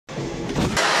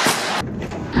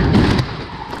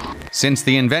Since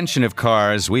the invention of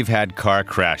cars, we've had car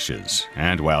crashes.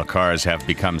 And while cars have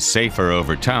become safer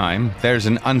over time, there's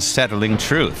an unsettling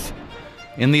truth.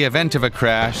 In the event of a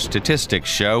crash, statistics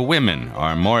show women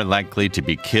are more likely to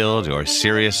be killed or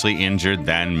seriously injured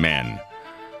than men.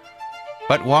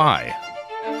 But why?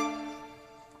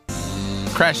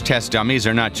 Crash test dummies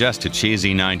are not just a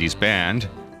cheesy 90s band.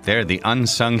 They're the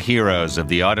unsung heroes of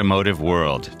the automotive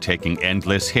world, taking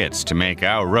endless hits to make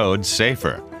our roads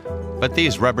safer. But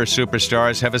these rubber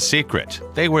superstars have a secret.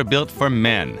 They were built for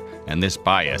men, and this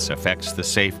bias affects the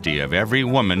safety of every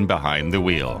woman behind the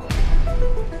wheel.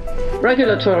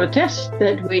 Regulatory test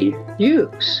that we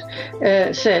use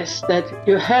says that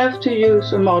you have to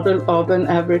use a model of an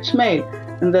average male,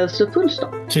 and that's a full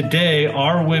stop. Today,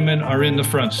 our women are in the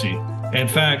front seat. In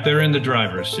fact, they're in the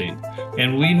driver's seat.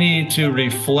 And we need to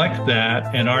reflect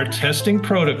that in our testing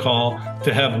protocol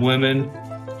to have women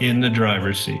in the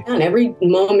driver's seat. And every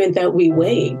moment that we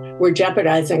wait, we're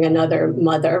jeopardizing another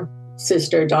mother,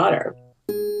 sister, daughter.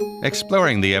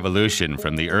 Exploring the evolution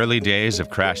from the early days of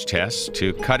crash tests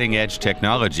to cutting-edge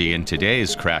technology in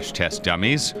today's crash test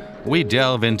dummies, we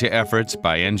delve into efforts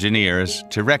by engineers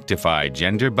to rectify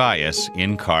gender bias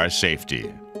in car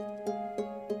safety.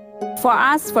 For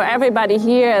us, for everybody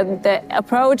here, the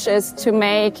approach is to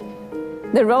make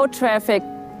the road traffic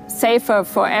safer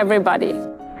for everybody.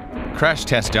 Crash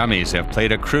test dummies have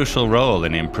played a crucial role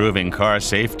in improving car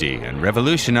safety and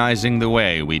revolutionizing the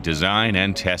way we design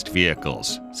and test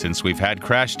vehicles. Since we've had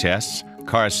crash tests,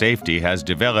 car safety has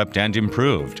developed and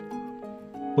improved.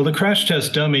 Well, the crash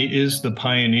test dummy is the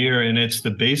pioneer, and it's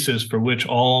the basis for which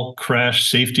all crash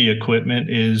safety equipment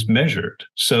is measured.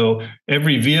 So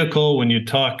every vehicle, when you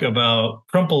talk about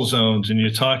crumple zones and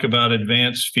you talk about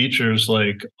advanced features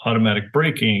like automatic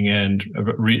braking and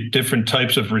different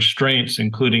types of restraints,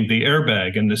 including the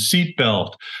airbag and the seat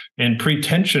belt and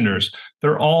pretensioners,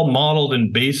 they're all modeled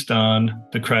and based on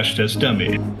the crash test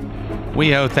dummy.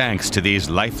 We owe thanks to these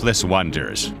lifeless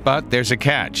wonders, but there's a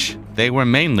catch. They were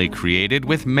mainly created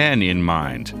with men in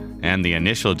mind, and the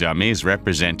initial dummies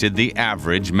represented the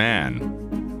average man.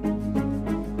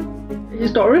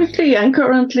 Historically and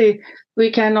currently,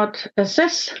 we cannot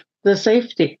assess the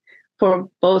safety for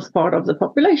both part of the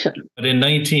population. But in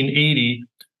 1980,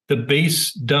 the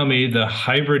base dummy, the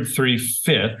hybrid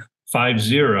 3/5,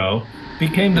 50,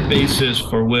 became the basis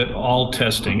for all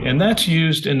testing. And that's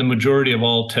used in the majority of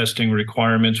all testing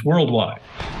requirements worldwide.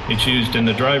 It's used in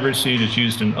the driver's seat, it's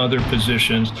used in other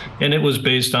positions, and it was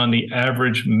based on the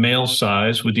average male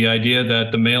size with the idea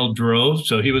that the male drove,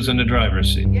 so he was in the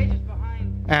driver's seat.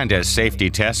 And as safety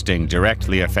testing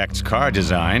directly affects car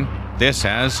design, this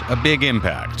has a big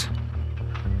impact.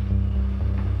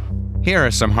 Here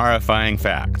are some horrifying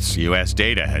facts US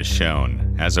data has shown.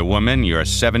 As a woman, you're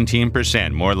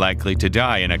 17% more likely to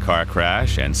die in a car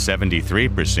crash and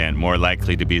 73% more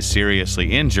likely to be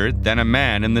seriously injured than a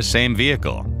man in the same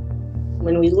vehicle.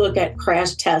 When we look at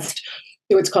crash test,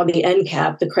 what's called the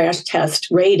NCAP, the crash test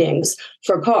ratings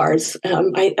for cars,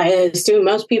 I assume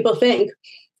most people think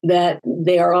that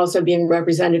they are also being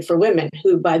represented for women,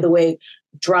 who, by the way,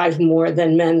 drive more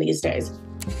than men these days.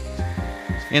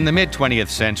 In the mid-20th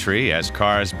century, as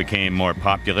cars became more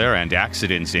popular and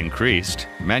accidents increased,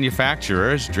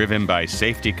 manufacturers, driven by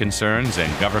safety concerns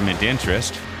and government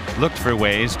interest, looked for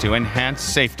ways to enhance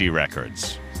safety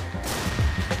records.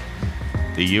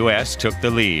 The U.S. took the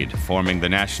lead, forming the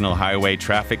National Highway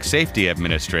Traffic Safety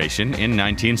Administration in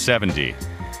 1970.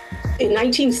 In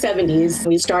 1970s,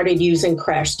 we started using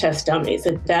crash test dummies.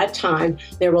 At that time,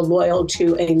 they were loyal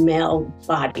to a male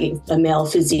body, a male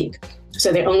physique.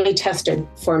 So they only tested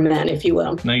for men, if you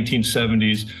will.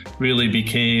 1970s really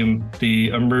became the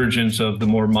emergence of the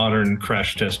more modern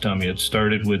crash test dummy. It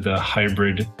started with the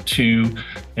Hybrid 2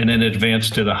 and then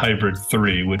advanced to the Hybrid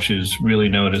 3, which is really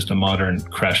known as the modern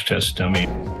crash test dummy.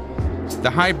 The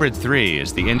Hybrid 3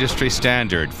 is the industry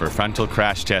standard for frontal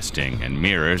crash testing and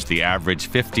mirrors the average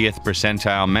 50th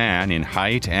percentile man in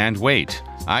height and weight,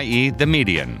 i.e. the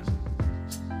median.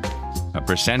 A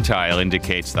percentile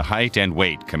indicates the height and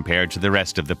weight compared to the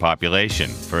rest of the population.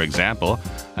 For example,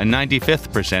 a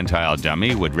 95th percentile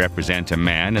dummy would represent a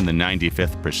man in the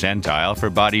 95th percentile for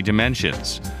body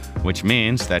dimensions, which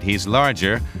means that he's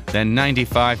larger than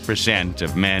 95%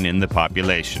 of men in the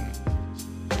population.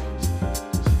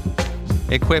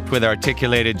 Equipped with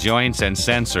articulated joints and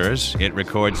sensors, it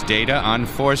records data on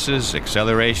forces,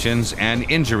 accelerations, and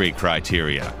injury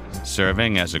criteria,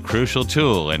 serving as a crucial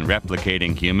tool in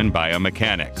replicating human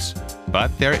biomechanics.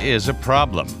 But there is a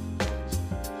problem.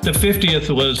 The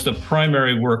 50th was the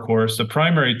primary workhorse. The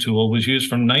primary tool was used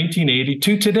from 1980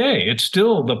 to today. It's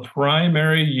still the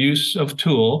primary use of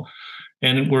tool.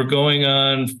 And we're going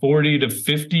on 40 to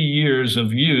 50 years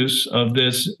of use of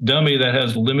this dummy that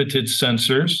has limited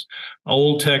sensors,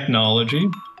 old technology.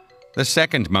 The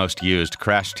second most used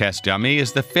crash test dummy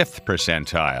is the 5th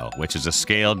percentile, which is a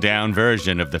scaled-down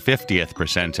version of the 50th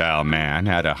percentile man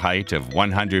at a height of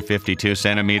 152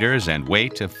 centimeters and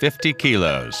weight of 50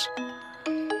 kilos.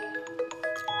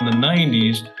 In the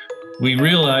 90s, we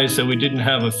realized that we didn't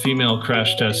have a female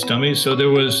crash test dummy, so there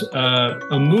was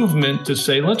a movement to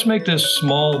say, let's make this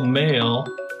small male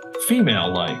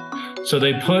female-like. So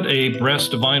they put a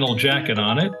breast vinyl jacket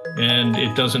on it, and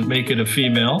it doesn't make it a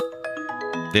female.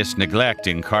 This neglect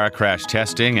in car crash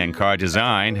testing and car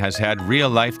design has had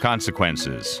real-life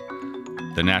consequences.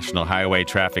 The National Highway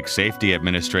Traffic Safety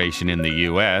Administration in the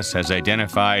U.S. has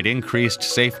identified increased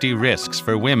safety risks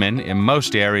for women in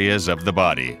most areas of the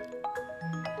body.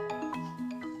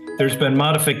 There's been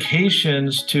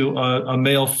modifications to a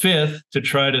male 5th to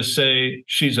try to say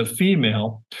she's a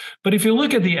female. But if you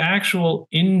look at the actual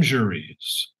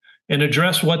injuries and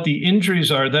address what the injuries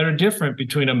are that are different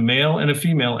between a male and a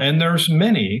female, and there's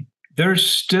many, there's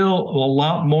still a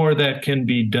lot more that can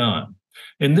be done.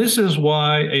 And this is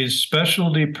why a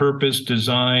specialty purpose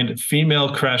designed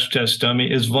female crash test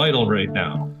dummy is vital right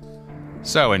now.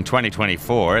 So in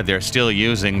 2024, they're still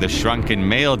using the shrunken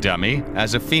male dummy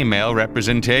as a female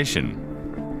representation.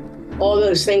 All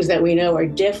those things that we know are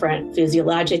different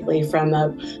physiologically from a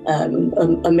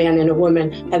man and a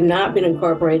woman have not been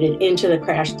incorporated into the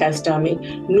crash test dummy,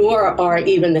 nor are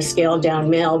even the scaled down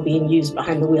male being used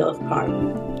behind the wheel of a car.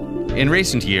 In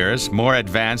recent years, more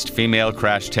advanced female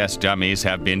crash test dummies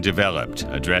have been developed,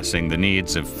 addressing the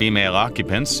needs of female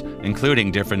occupants, including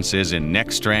differences in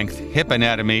neck strength, hip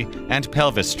anatomy, and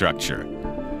pelvis structure.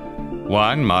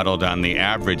 One, modeled on the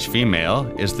average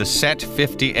female, is the SET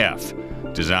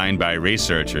 50F, designed by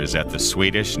researchers at the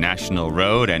Swedish National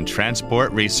Road and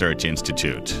Transport Research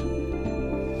Institute.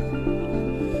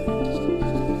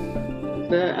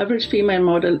 The average female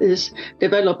model is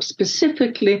developed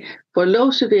specifically for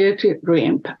low severity rear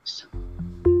impacts.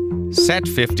 SET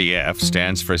 50F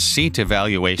stands for Seat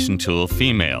Evaluation Tool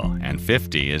Female, and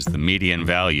 50 is the median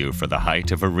value for the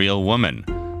height of a real woman.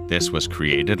 This was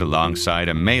created alongside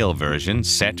a male version,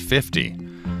 SET 50.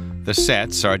 The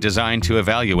sets are designed to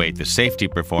evaluate the safety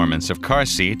performance of car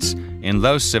seats in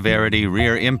low-severity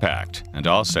rear impact and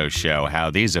also show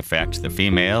how these affect the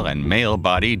female and male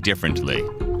body differently.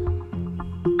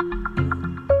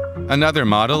 Another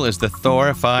model is the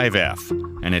Thor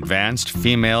 5F, an advanced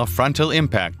female frontal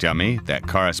impact dummy that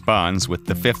corresponds with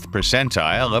the 5th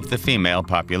percentile of the female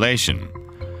population.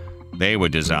 They were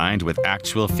designed with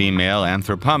actual female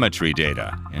anthropometry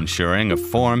data, ensuring a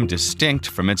form distinct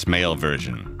from its male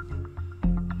version.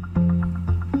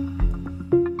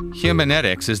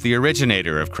 Humanetics is the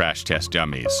originator of crash test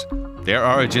dummies. Their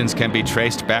origins can be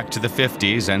traced back to the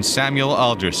 50s and Samuel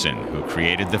Alderson, who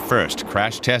created the first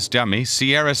crash test dummy,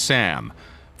 Sierra Sam,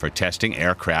 for testing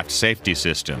aircraft safety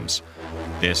systems.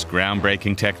 This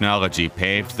groundbreaking technology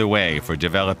paved the way for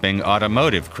developing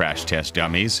automotive crash test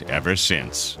dummies ever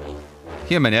since.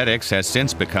 Humanetics has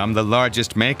since become the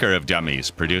largest maker of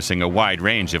dummies, producing a wide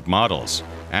range of models,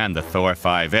 and the Thor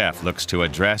 5F looks to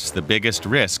address the biggest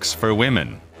risks for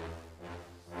women.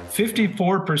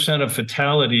 54% of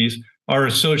fatalities are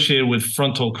associated with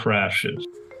frontal crashes.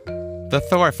 The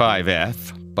Thor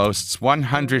 5F boasts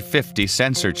 150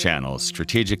 sensor channels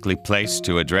strategically placed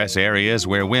to address areas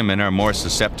where women are more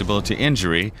susceptible to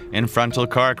injury in frontal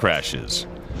car crashes.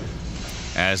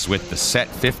 As with the SET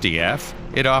 50F,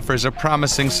 it offers a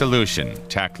promising solution,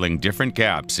 tackling different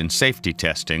gaps in safety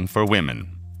testing for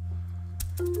women.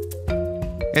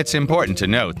 It's important to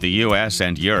note the US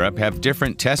and Europe have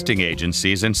different testing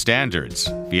agencies and standards.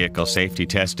 Vehicle safety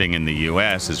testing in the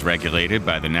US is regulated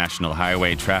by the National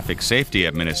Highway Traffic Safety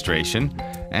Administration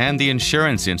and the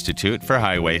Insurance Institute for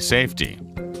Highway Safety.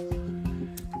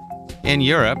 In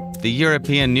Europe, the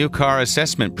European New Car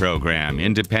Assessment Program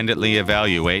independently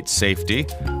evaluates safety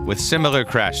with similar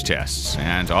crash tests,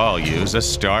 and all use a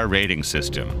star rating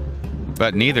system.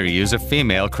 But neither use a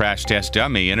female crash test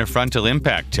dummy in a frontal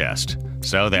impact test.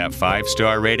 So that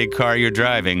 5-star rated car you're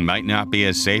driving might not be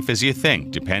as safe as you think,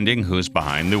 depending who's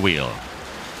behind the wheel.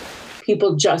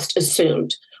 People just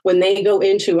assumed when they go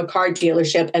into a car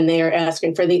dealership and they are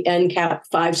asking for the NCAP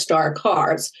 5-star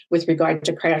cars with regard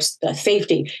to crash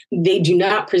safety, they do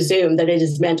not presume that it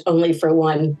is meant only for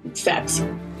one sex.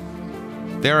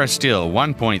 There are still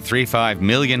 1.35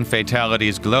 million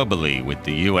fatalities globally, with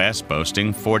the US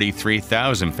boasting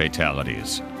 43,000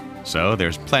 fatalities. So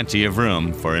there's plenty of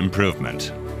room for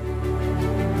improvement.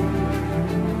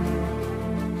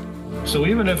 So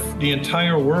even if the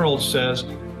entire world says,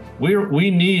 we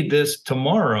need this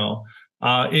tomorrow.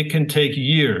 It can take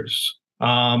years.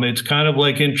 It's kind of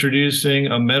like introducing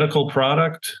a medical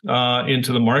product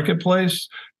into the marketplace.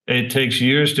 It takes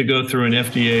years to go through an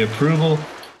FDA approval.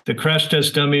 The crash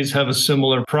test dummies have a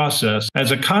similar process.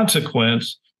 As a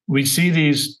consequence, we see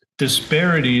these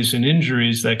disparities in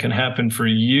injuries that can happen for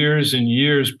years and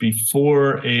years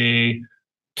before a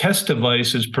test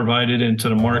device is provided into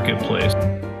the marketplace.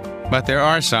 But there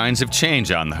are signs of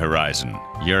change on the horizon.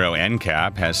 Euro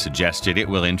NCAP has suggested it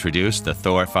will introduce the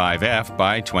Thor 5F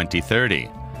by 2030.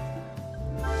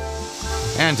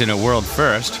 And in a world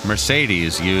first,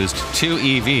 Mercedes used 2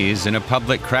 EVs in a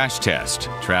public crash test,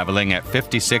 traveling at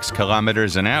 56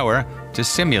 kilometers an hour to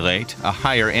simulate a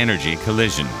higher energy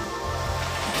collision.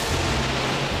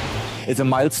 It's a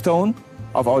milestone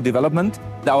of our development.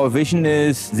 Our vision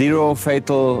is 0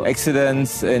 fatal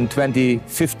accidents in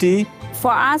 2050.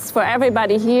 For us, for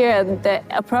everybody here, the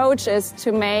approach is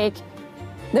to make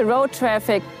the road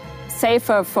traffic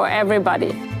safer for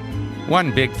everybody.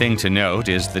 One big thing to note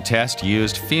is the test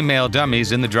used female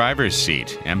dummies in the driver's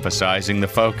seat, emphasizing the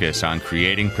focus on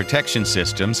creating protection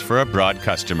systems for a broad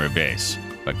customer base.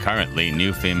 But currently,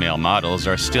 new female models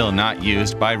are still not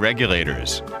used by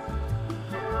regulators.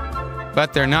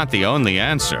 But they're not the only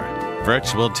answer.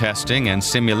 Virtual testing and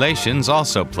simulations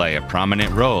also play a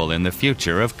prominent role in the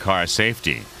future of car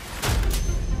safety.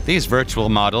 These virtual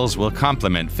models will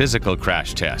complement physical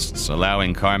crash tests,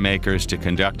 allowing car makers to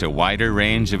conduct a wider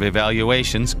range of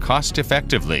evaluations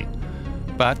cost-effectively.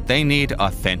 But they need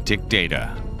authentic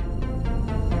data.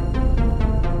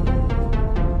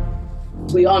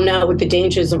 We all know with the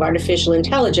dangers of artificial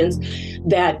intelligence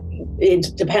that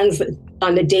it depends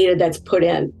on the data that's put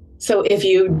in. So if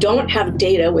you don't have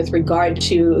data with regard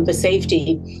to the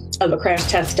safety of a crash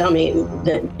test dummy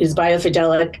that is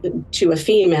biofidelic to a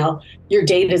female, your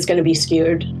data is going to be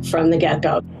skewed from the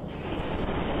get-go.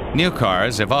 New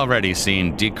cars have already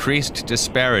seen decreased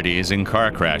disparities in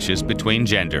car crashes between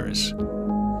genders.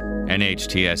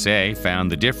 NHTSA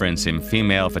found the difference in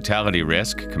female fatality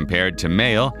risk compared to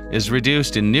male is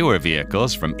reduced in newer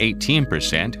vehicles from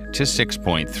 18% to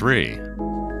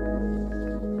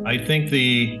 6.3%. I think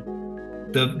the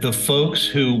folks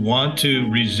who want to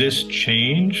resist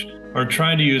change are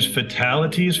trying to use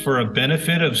fatalities for a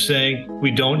benefit of saying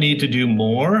we don't need to do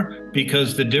more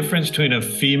because the difference between a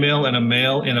female and a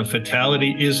male in a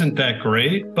fatality isn't that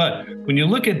great. But when you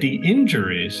look at the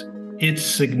injuries, it's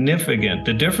significant.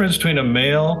 The difference between a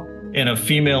male and a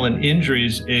female in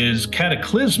injuries is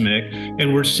cataclysmic,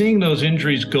 and we're seeing those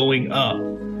injuries going up.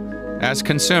 As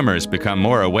consumers become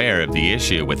more aware of the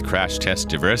issue with crash test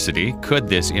diversity, could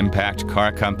this impact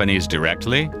car companies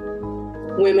directly?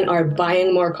 Women are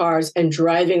buying more cars and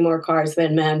driving more cars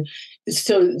than men.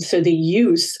 So the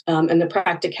use and the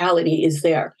practicality is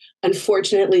there.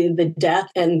 Unfortunately, the death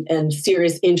and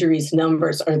serious injuries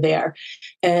numbers are there.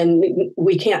 And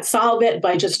we can't solve it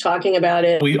by just talking about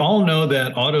it. We all know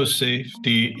that auto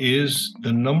safety is the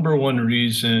 #1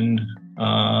 reason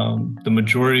the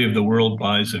majority of the world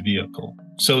buys a vehicle.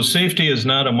 So safety is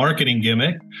not a marketing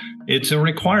gimmick, it's a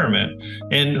requirement.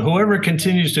 And whoever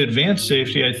continues to advance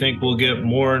safety, I think, will get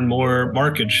more and more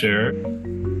market share.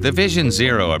 The Vision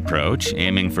Zero approach,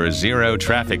 aiming for 0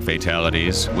 traffic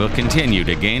fatalities, will continue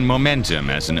to gain momentum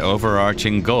as an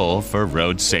overarching goal for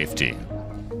road safety.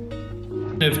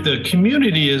 If the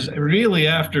community is really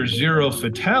after 0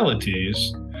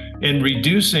 fatalities, and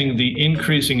reducing the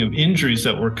increasing of injuries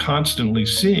that we're constantly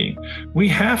seeing, we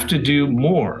have to do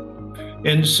more.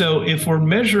 And so if we're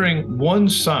measuring one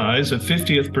size, a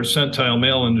 50th percentile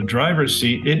male in the driver's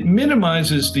seat, it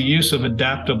minimizes the use of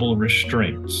adaptable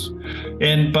restraints.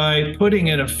 And by putting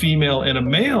in a female and a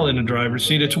male in the driver's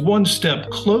seat, it's one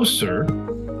step closer.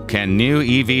 Can new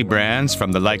EV brands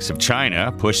from the likes of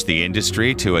China push the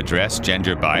industry to address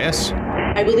gender bias?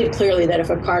 I believe clearly that if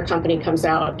a car company comes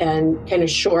out and can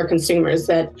assure consumers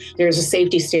that there's a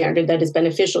safety standard that is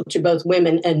beneficial to both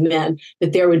women and men,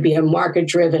 that there would be a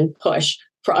market-driven push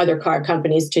for other car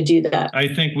companies to do that. I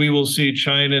think we will see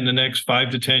China in the next 5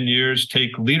 to 10 years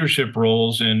take leadership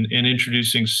roles in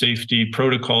introducing safety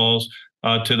protocols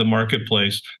to the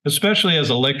marketplace, especially as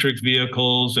electric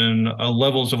vehicles and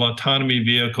levels of autonomy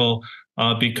vehicle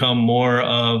become more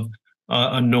of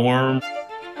a norm.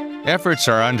 Efforts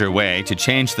are underway to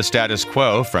change the status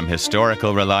quo from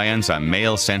historical reliance on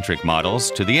male-centric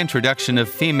models to the introduction of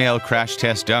female crash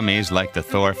test dummies like the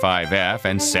Thor 5F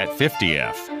and Set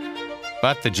 50F.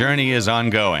 But the journey is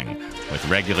ongoing, with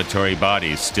regulatory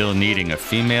bodies still needing a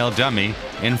female dummy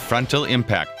in frontal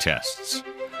impact tests.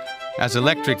 As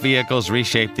electric vehicles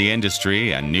reshape the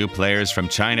industry and new players from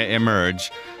China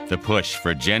emerge, the push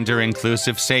for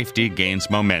gender-inclusive safety gains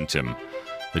momentum.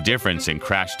 The difference in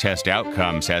crash test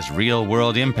outcomes has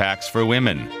real-world impacts for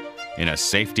women. In a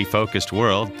safety-focused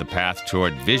world, the path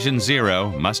toward Vision Zero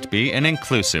must be an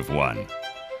inclusive one.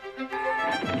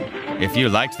 If you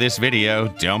liked this video,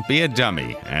 don't be a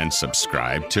dummy and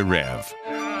subscribe to REV.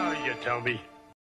 Oh, you dummy.